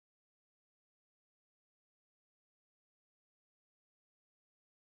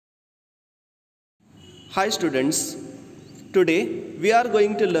Hi students, today we are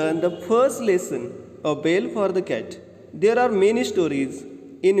going to learn the first lesson, A Bell for the Cat. There are many stories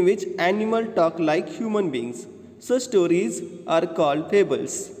in which animals talk like human beings. Such stories are called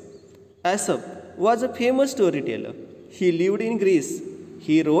fables. Aesop was a famous storyteller. He lived in Greece.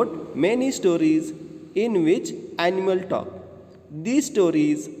 He wrote many stories in which animals talk. These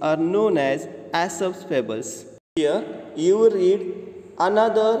stories are known as Aesop's fables. Here you read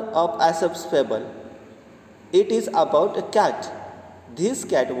another of Aesop's fable. It is about a cat. This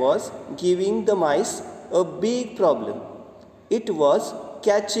cat was giving the mice a big problem. It was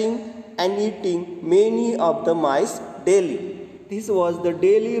catching and eating many of the mice daily. This was the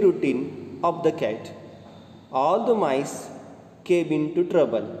daily routine of the cat. All the mice came into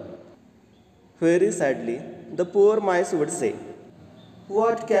trouble. Very sadly, the poor mice would say,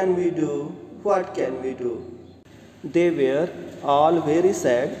 "What can we do? What can we do?" They were all very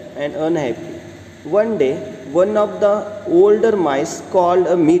sad and unhappy. One day, one of the older mice called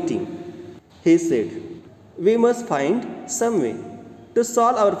a meeting. He said, "We must find some way to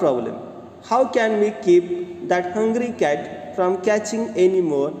solve our problem. How can we keep that hungry cat from catching any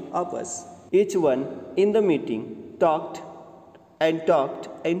more of us?" Each one in the meeting talked and talked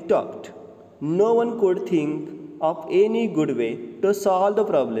and talked. No one could think of any good way to solve the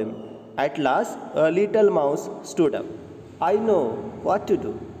problem. At last, a little mouse stood up. "I know what to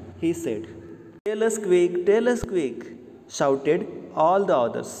do," he said. Tell us quick," shouted all the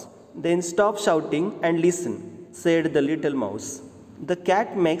others. "Then stop shouting and listen," said the little mouse. "The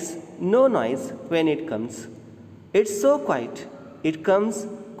cat makes no noise when it comes. It's so quiet. It comes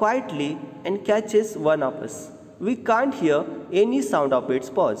quietly and catches one of us. We can't hear any sound of its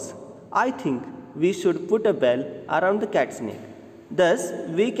paws. I think we should put a bell around the cat's neck. Thus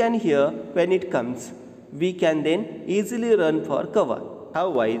we can hear when it comes. We can then easily run for cover."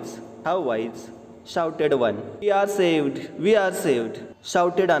 How wise, shouted one. We are saved,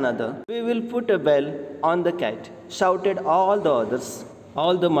 shouted another. "We will put a bell on the cat," shouted all the others.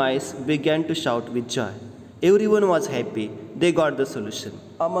 All the mice began to shout with joy. Everyone was happy. They got the solution.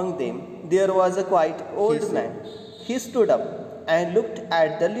 Among them, there was a quite old man. He stood up and looked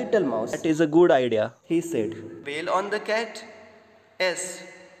at the little mouse. "That is a good idea," he said. "Bell on the cat?" "Yes,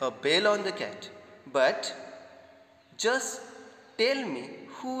 a bell on the cat. But just tell me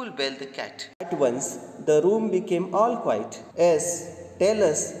who will bell the cat." At once, the room became all quiet. "Yes, tell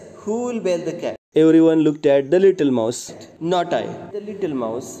us who will bell the cat." Everyone looked at the little mouse. "Not I," the little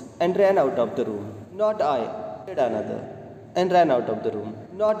mouse, and ran out of the room. "Not I," said another, and ran out of the room.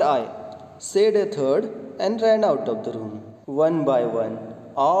 "Not I," said a third, and ran out of the room. One by one,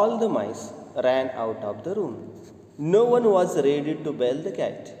 all the mice ran out of the room. No one was ready to bell the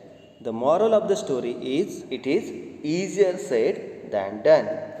cat. The moral of the story is, it is easier said than done.